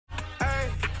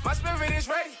My spirit is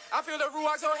ready. I feel the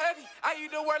ruach so heavy. I eat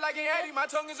the word like an Eddie. My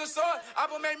tongue is a sword.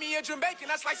 Abba made me a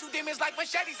Jamaican. I slice through demons like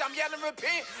machetes. I'm yelling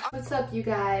repent. What's up, you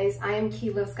guys? I am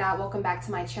KeyLovesGod. Welcome back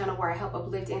to my channel where I help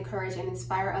uplift, encourage, and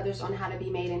inspire others on how to be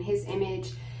made in His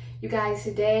image. You guys,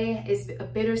 today is a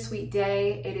bittersweet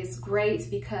day. It is great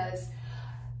because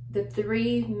the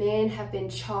 3 men have been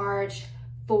charged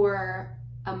for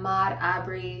Ahmad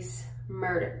Arbery's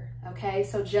murder. Okay,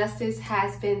 so justice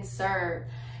has been served.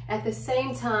 At the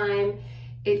same time,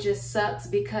 it just sucks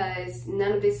because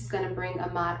none of this is going to bring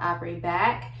Ahmad Arbery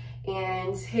back,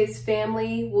 and his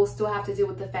family will still have to deal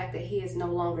with the fact that he is no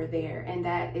longer there, and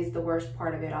that is the worst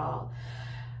part of it all.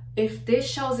 If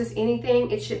this shows us anything,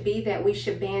 it should be that we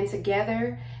should band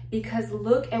together, because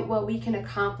look at what we can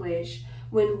accomplish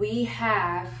when we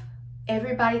have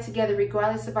everybody together,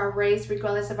 regardless of our race,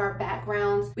 regardless of our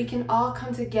backgrounds. We can all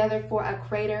come together for a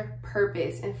greater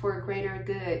purpose and for a greater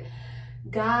good.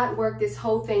 God worked this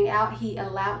whole thing out. He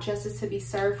allowed justice to be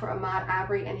served for Ahmad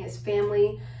Arbery and his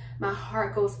family. My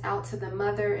heart goes out to the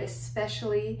mother,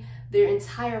 especially their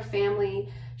entire family.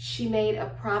 She made a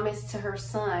promise to her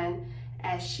son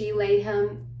as she laid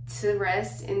him to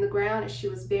rest in the ground, as she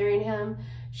was burying him.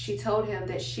 She told him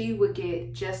that she would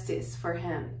get justice for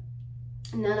him.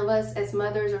 None of us as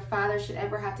mothers or fathers should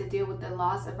ever have to deal with the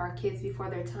loss of our kids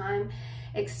before their time,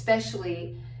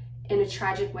 especially in a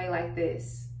tragic way like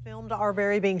this. Filmed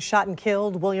Arbery being shot and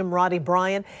killed, William Roddy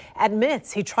Brayan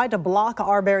admits he tried to block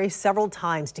Arbery several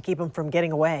times to keep him from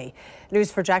getting away.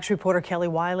 News4Jax reporter Kelly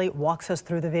Wiley walks us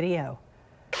through the video.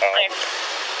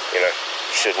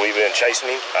 Should we have been chasing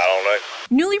him? I don't know.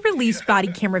 Newly released body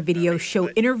camera videos show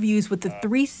interviews with the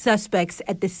 3 suspects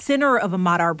at the center of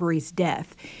Ahmad Arbery's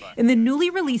death. In the newly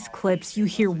released clips, you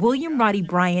hear William Roddy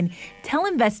Brayan tell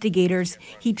investigators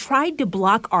he tried to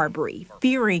block Arbery,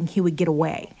 fearing he would get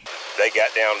away. They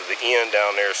got down to the end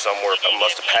down there somewhere. I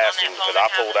must have passed him because I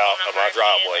pulled out of my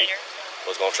driveway,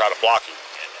 was going to try to block him.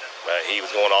 But he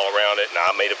was going all around it, and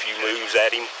I made a few moves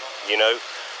at him,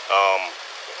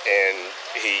 and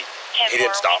he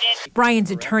didn't stop.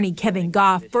 Brayan's attorney, Kevin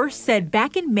Goff, first said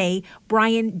back in May,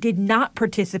 Brayan did not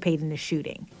participate in the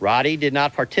shooting. Roddy did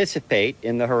not participate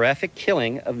in the horrific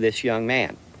killing of this young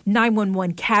man.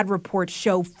 911 CAD reports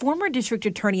show former district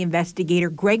attorney investigator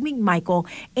Greg McMichael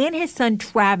and his son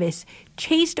Travis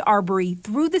chased Arbery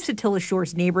through the Satilla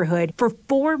Shores neighborhood for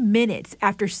 4 minutes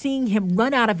after seeing him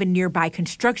run out of a nearby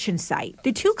construction site.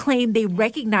 The 2 claim they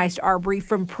recognized Arbery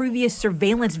from previous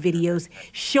surveillance videos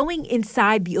showing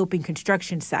inside the open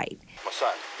construction site. My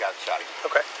son got shot again.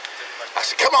 Okay. I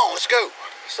said, come on, let's go.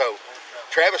 So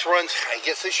Travis runs, he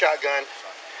gets his shotgun.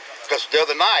 Because the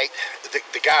other night,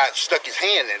 the guy stuck his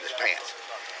hand in his pants.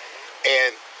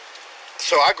 And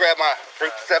so I grabbed my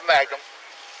 .37 Magnum.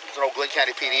 It's an old Glenn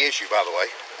County PD issue, by the way,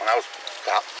 when I was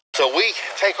out. So we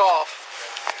take off.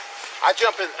 I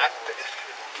jump in.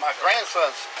 My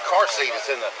grandson's car seat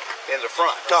is in the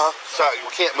front. So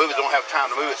we can't move it, don't have time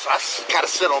to move it. So I kind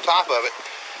of sit on top of it.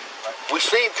 We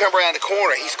see him come around the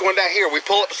corner. He's going down here. We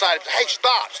pull up beside him. Hey,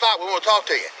 stop, we want to talk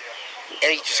to you. And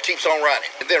he just keeps on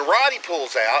running. And then Roddy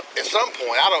pulls out at some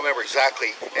point, I don't remember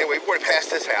exactly. Anyway, we're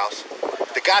past this house.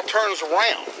 The guy turns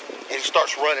around and he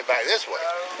starts running back this way.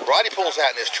 Roddy pulls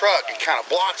out in his truck and kind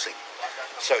of blocks him.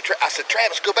 So I said,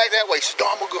 Travis, go back that way. He said, no,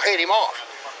 I'm gonna go head him off.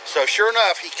 So sure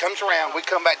enough, he comes around, we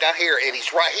come back down here and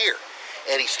he's right here.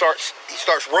 And he starts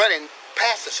running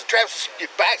past us. So Travis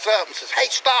backs up and says,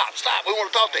 hey, stop, we want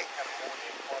to talk to you.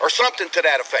 Or something to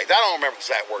that effect. I don't remember the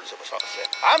exact words that was said.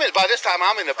 By this time,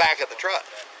 I'm in the back of the truck.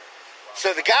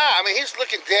 So the guy, he's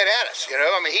looking dead at us,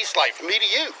 he's like, from me to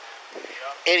you.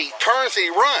 And he turns and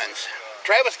he runs.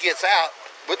 Travis gets out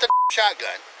with the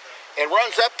shotgun and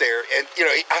runs up there. And,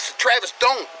 I said, Travis,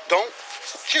 don't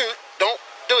shoot, don't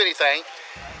do anything.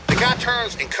 The guy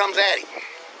turns and comes at him.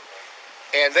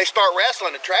 And they start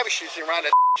wrestling, and Travis shoots him around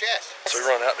the chest. So we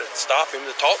run out to stop him,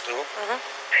 to talk to him.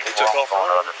 He took off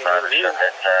running, came over here,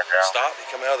 stopped, he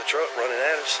come out of the truck running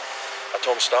at us. I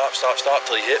told him stop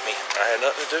till he hit me. I had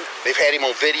nothing to do. They've had him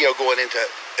on video going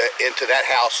into that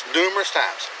house numerous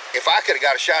times. If I could have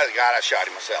got a shot at the guy, I'd shot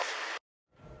him myself.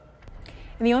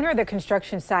 And the owner of the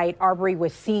construction site, Arbery,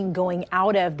 was seen going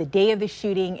out of the day of the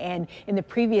shooting, and in the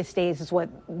previous days is what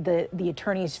the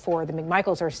attorneys for the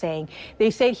McMichaels are saying. They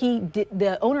said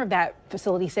the owner of that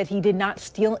facility said he did not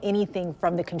steal anything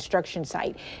from the construction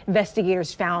site.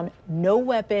 Investigators found no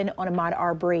weapon on Ahmad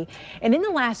Arbery. And in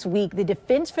the last week, the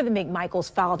defense for the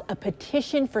McMichaels filed a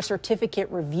petition for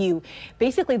certificate review.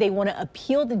 Basically, they want to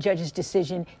appeal the judge's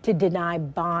decision to deny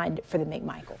bond for the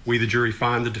McMichaels. We, the jury,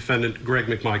 find the defendant, Greg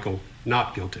McMichael,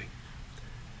 not guilty.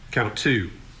 Count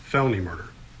 2, felony murder.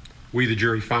 We, the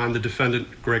jury, find the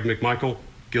defendant, Greg McMichael,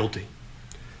 guilty.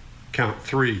 Count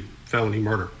 3, felony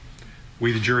murder.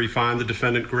 We, the jury, find the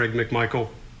defendant, Greg McMichael,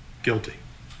 guilty.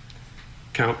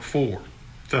 Count 4,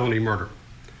 felony murder.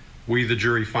 We, the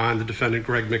jury, find the defendant,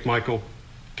 Greg McMichael,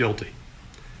 guilty.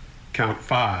 Count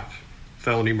 5,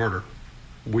 felony murder.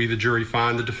 We, the jury,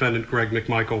 find the defendant, Greg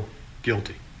McMichael,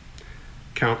 guilty.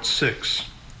 Count 6,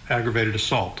 aggravated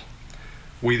assault.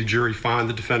 We, the jury, find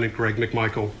the defendant, Greg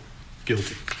McMichael,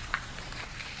 guilty.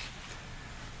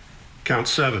 Count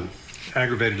 7,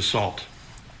 aggravated assault.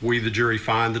 We, the jury,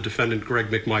 find the defendant, Greg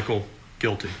McMichael,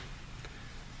 guilty.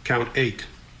 Count 8,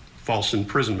 false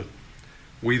imprisonment.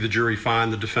 We, the jury,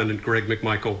 find the defendant, Greg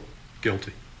McMichael,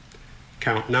 guilty.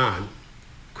 Count 9,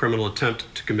 criminal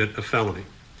attempt to commit a felony.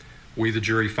 We, the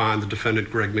jury, find the defendant,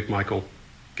 Greg McMichael,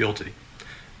 guilty.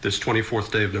 This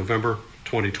 24th day of November,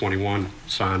 2021,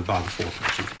 signed by the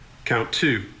foreperson. Count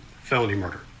 2, felony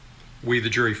murder. We, the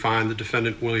jury, find the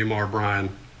defendant, William R. Brayan,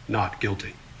 not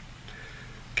guilty.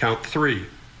 Count 3,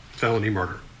 felony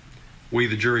murder. We,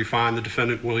 the jury, find the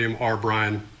defendant, William R.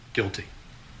 Brayan, guilty.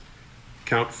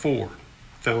 Count 4,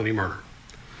 felony murder.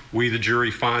 We, the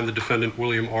jury, find the defendant,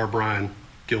 William R. Brayan,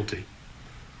 guilty.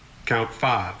 Count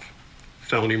 5,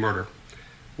 felony murder.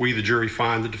 We, the jury,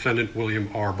 find the defendant, William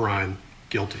R. Brayan,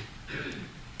 guilty.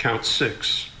 Count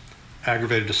 6,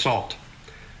 aggravated assault.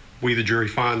 We, the jury,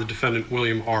 find the defendant,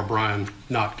 William R. Brayan,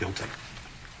 not guilty.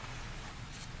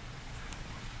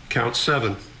 Count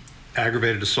 7,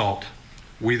 aggravated assault.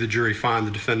 We, the jury, find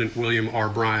the defendant, William R.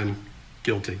 Brayan,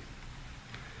 guilty.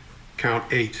 Count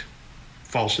 8,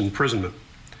 false imprisonment.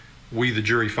 We, the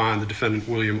jury, find the defendant,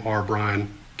 William R. Brayan,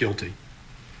 guilty.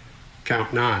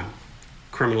 Count 9,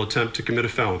 criminal attempt to commit a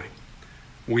felony.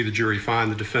 We, the jury, find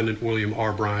the defendant, William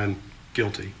R. Brayan,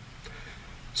 guilty.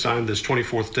 Signed this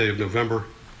 24th day of November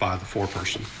by the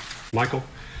foreperson. Michael,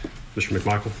 Mr.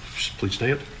 McMichael, please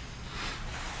stand.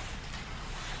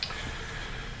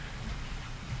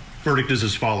 Verdict is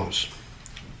as follows.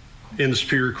 In the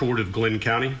Superior Court of Glenn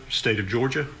County, State of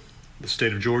Georgia, the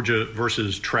State of Georgia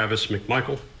versus Travis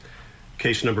McMichael,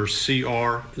 case number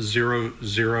CR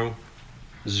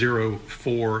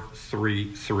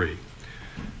 000433.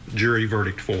 Jury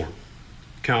verdict form.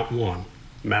 Count 1,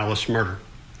 malice murder.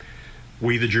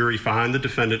 We, the jury, find the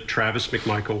defendant, Travis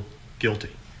McMichael, guilty.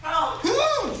 I'm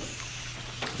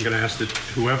going to ask that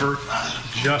whoever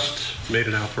just made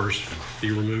an outburst be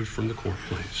removed from the court,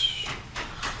 please.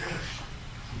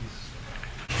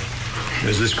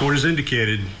 As this court has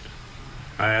indicated,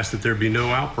 I ask that there be no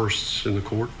outbursts in the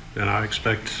court, and I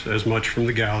expect as much from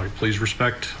the gallery. Please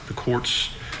respect the court's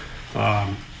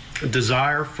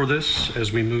desire for this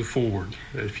as we move forward.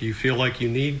 If you feel like you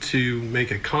need to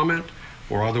make a comment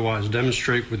or otherwise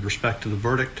demonstrate with respect to the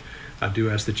verdict, I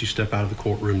do ask that you step out of the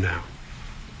courtroom now.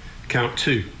 Count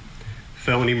 2,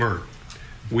 felony murder.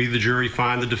 We, the jury,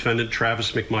 find the defendant,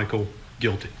 Travis McMichael,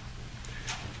 guilty.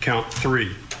 Count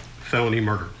 3, felony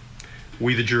murder.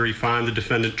 We, the jury, find the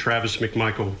defendant, Travis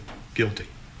McMichael, guilty.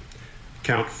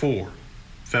 Count 4,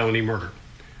 felony murder.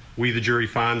 We, the jury,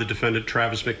 find the defendant,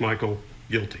 Travis McMichael,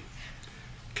 guilty.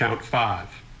 Count 5,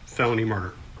 felony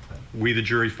murder. We, the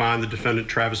jury, find the defendant,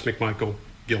 Travis McMichael,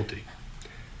 guilty.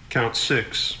 Count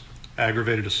 6,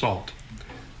 aggravated assault.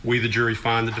 We, the jury,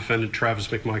 find the defendant, Travis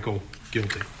McMichael,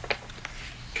 guilty.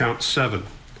 Count 7,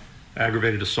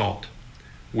 aggravated assault.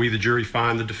 We, the jury,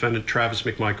 find the defendant, Travis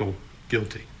McMichael,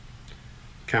 guilty.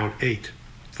 Count 8,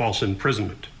 false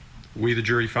imprisonment. We, the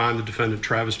jury, find the defendant,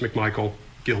 Travis McMichael,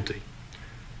 guilty.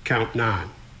 Count 9,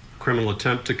 criminal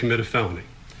attempt to commit a felony.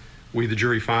 We, the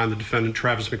jury, find the defendant,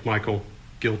 Travis McMichael,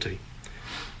 guilty.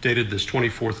 Dated this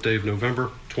 24th day of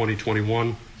November,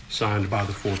 2021, signed by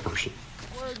the foreperson.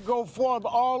 Word go forth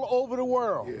all over the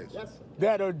world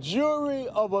that a jury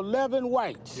of 11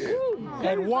 whites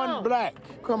and 1 black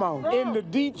in the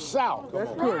deep South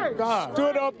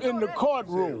stood up in the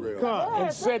courtroom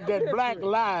and said that black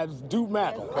lives do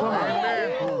matter.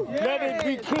 Let it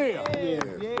be clear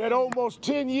that almost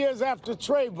 10 years after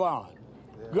Trayvon,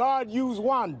 God used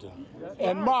Wanda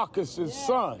and Marcus's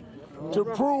son to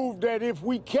prove that if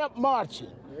we kept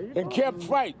marching and kept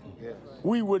fighting,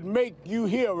 we would make you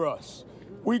hear us.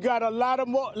 We got a lot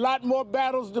more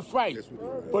battles to fight,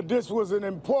 but this was an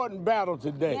important battle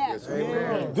today.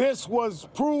 This was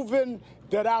proving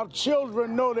that our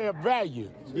children know their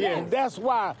value, and that's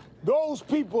why those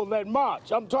people that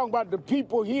march, I'm talking about the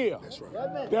people here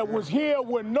that was here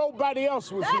when nobody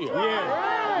else was here.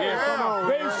 Come on.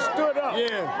 They stood up.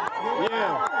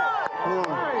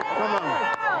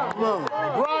 Come on.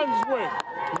 Brunswick.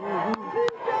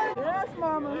 Yes,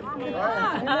 Mama.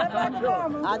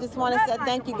 I just want to say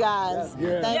thank you, guys.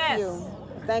 Thank you.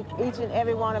 Thank each and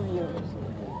every one of you.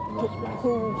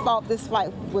 who fought this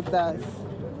fight with us.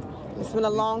 It's been a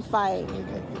long fight.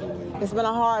 It's been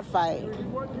a hard fight,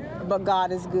 but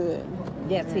God is good.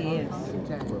 Yes, He is.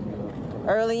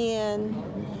 Early in,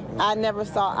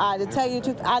 to tell you the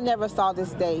truth, I never saw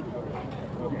this day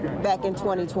back in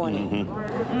 2020.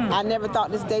 I never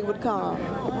thought this day would come,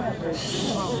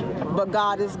 but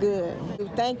God is good.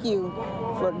 Thank you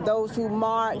for those who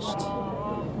marched,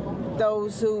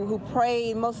 those who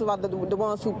prayed, most of all the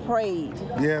ones who prayed.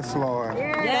 Yes, Lord.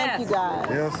 Yes. Thank you, guys.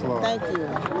 Yes, Lord. Thank you.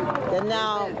 And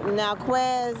now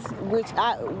Quez,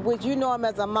 which you know him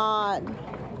as Ahmad,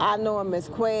 I know him as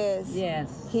Quez.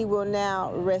 Yes. He will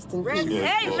now rest in peace.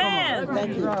 Amen.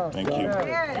 Thank you. Thank you.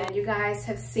 And you guys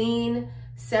have seen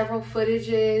several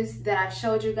footages that I've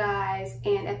showed you guys,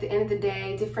 and at the end of the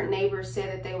day, different neighbors said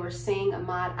that they were seeing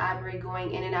Ahmad Arbery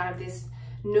going in and out of this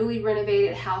newly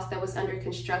renovated house that was under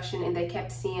construction, and they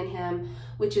kept seeing him,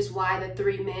 which is why the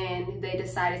three men, they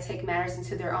decided to take matters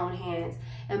into their own hands.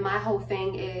 And my whole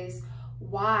thing is,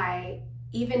 why,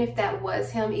 even if that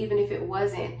was him, even if it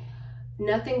wasn't,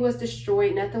 nothing was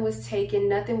destroyed, nothing was taken,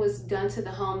 nothing was done to the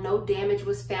home, no damage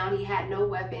was found, he had no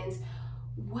weapons.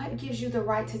 What gives you the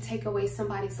right to take away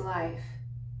somebody's life?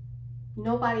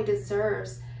 Nobody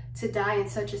deserves to die in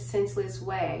such a senseless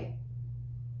way.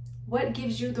 What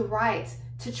gives you the right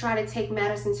to try to take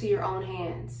matters into your own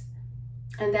hands?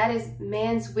 And that is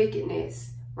man's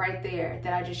wickedness right there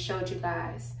that I just showed you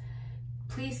guys.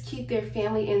 Please keep their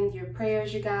family in your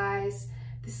prayers, you guys.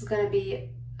 This is going to be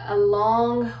a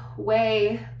long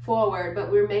way forward,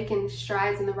 but we're making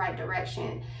strides in the right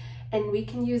direction. And we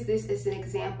can use this as an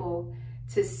example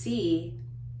to see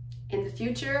in the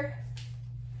future,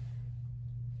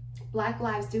 Black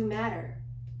lives do matter.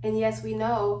 And yes, we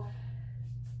know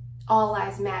all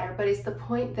lives matter, but it's the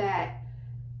point that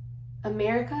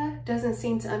America doesn't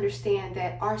seem to understand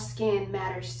that our skin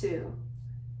matters too.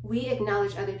 We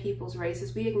acknowledge other people's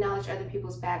races, we acknowledge other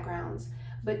people's backgrounds,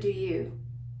 but do you?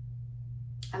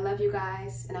 I love you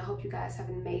guys, and I hope you guys have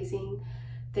an amazing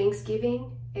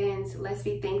Thanksgiving, and let's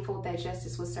be thankful that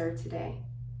justice was served today.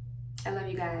 I love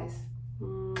you guys.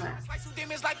 Mwah. Like two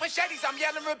demons like machetes, I'm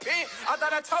yelling repent. I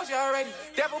thought I told you already.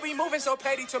 Devil be moving so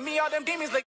petty. To me, all them demons look